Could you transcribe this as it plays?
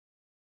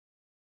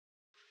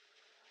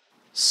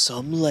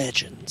Some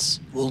legends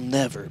will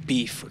never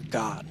be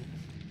forgotten.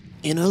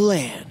 In a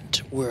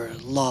land where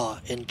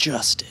law and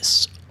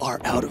justice are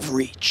out of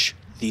reach,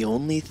 the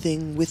only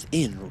thing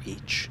within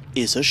reach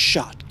is a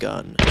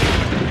shotgun.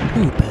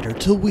 Who better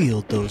to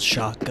wield those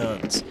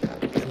shotguns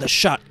than the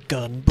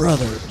Shotgun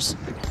Brothers?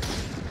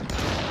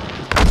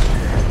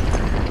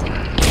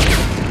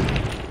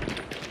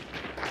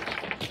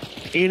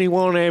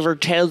 Anyone ever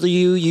tell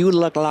you you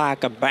look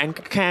like a bank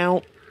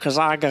account? 'Cause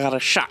I got a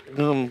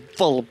shotgun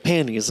full of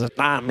pennies and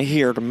I'm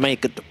here to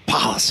make a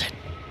deposit.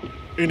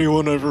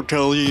 Anyone ever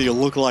tell you you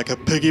look like a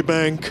piggy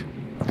bank?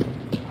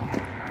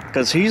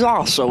 'Cause he's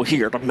also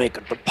here to make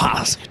a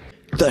deposit.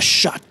 The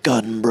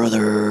Shotgun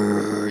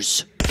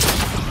Brothers.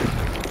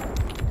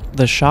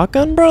 The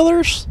Shotgun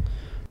Brothers?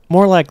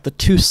 More like the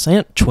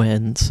 2-cent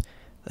twins.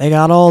 They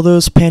got all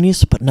those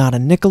pennies, but not a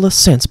nickel of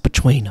sense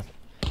between them.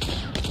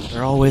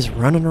 They're always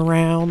running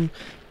around,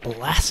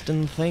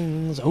 blasting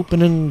things,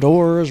 opening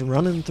doors,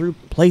 running through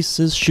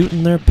places,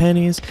 shooting their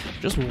pennies,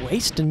 just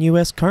wasting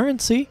U.S.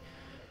 currency.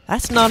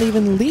 That's not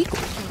even legal.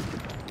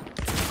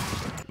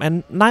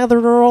 And neither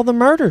are all the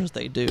murders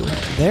they do.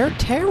 They're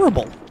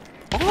terrible.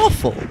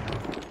 Awful.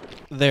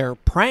 Their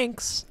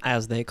pranks,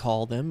 as they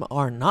call them,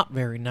 are not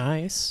very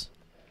nice.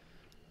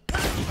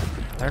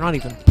 They're not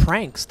even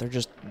pranks,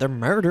 they're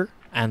murder.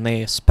 And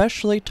they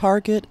especially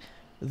target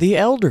the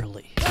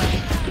elderly.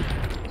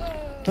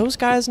 Those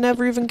guys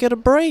never even get a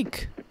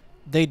break.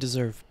 They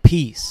deserve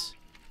peace,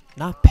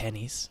 not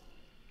pennies.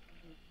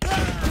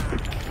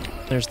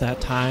 There's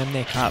that time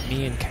they caught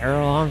me and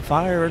Carol on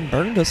fire and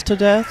burned us to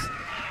death.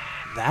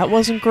 That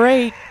wasn't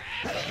great.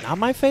 Not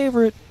my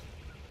favorite.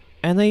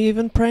 And they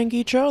even prank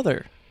each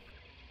other.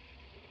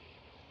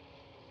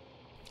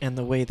 And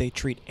the way they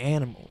treat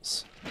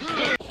animals.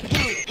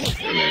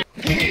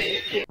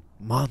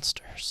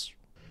 Monsters.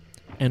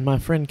 And my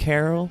friend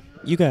Carol,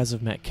 you guys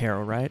have met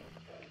Carol, right?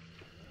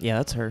 Yeah,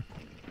 that's her.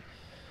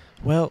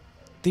 Well,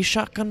 these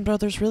Shotgun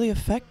Brothers really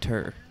affect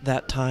her.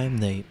 That time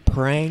they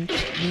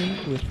pranked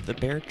me with the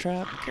bear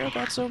trap. Carol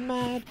got so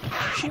mad,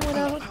 she went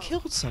out and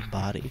killed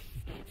somebody.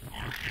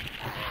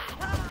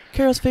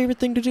 Carol's favorite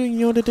thing to do,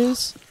 you know what it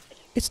is?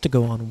 It's to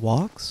go on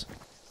walks.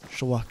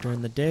 She'll walk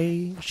during the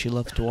day. She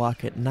loves to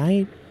walk at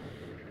night.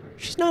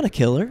 She's not a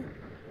killer.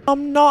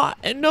 I'm not,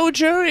 and no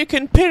jury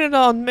can pin it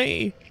on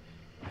me.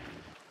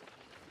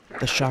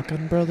 The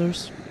Shotgun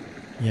Brothers?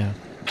 Yeah.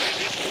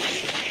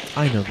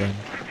 I know them.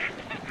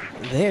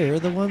 They're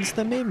the ones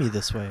that made me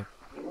this way.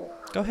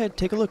 Go ahead,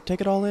 take a look,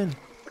 take it all in.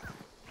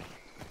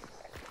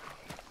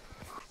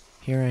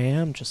 Here I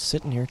am, just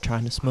sitting here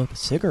trying to smoke a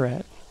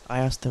cigarette. I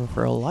asked them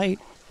for a light,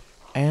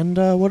 and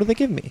what do they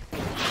give me?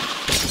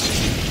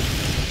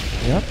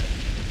 Yep,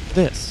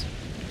 this.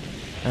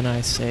 And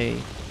I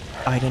say,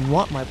 I didn't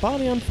want my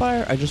body on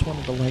fire, I just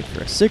wanted a light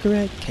for a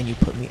cigarette, can you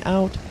put me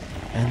out?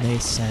 And they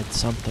said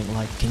something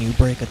like, can you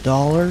break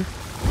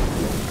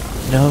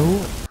 $1?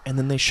 No. And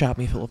then they shot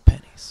me full of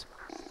pennies.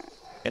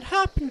 It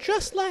happened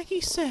just like he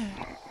said.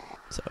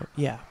 So,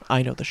 yeah,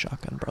 I know the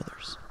Shotgun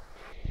Brothers.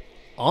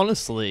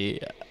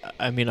 Honestly,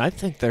 I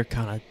think they're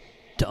kind of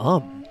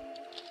dumb.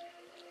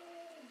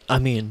 I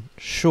mean,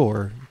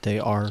 sure, they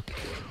are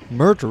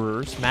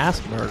murderers,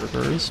 mass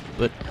murderers,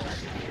 but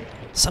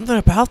something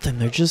about them,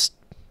 they're just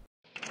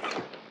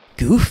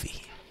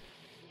goofy.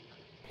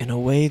 In a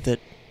way that,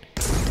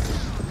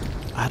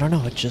 I don't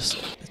know,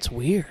 it's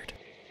weird.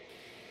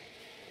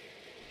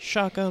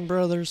 Shotgun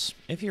Brothers,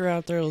 if you're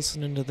out there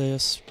listening to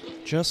this,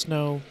 just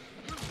know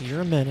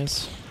you're a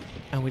menace,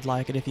 and we'd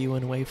like it if you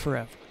went away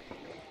forever.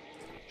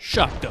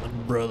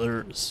 Shotgun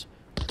Brothers.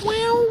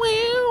 Well, well.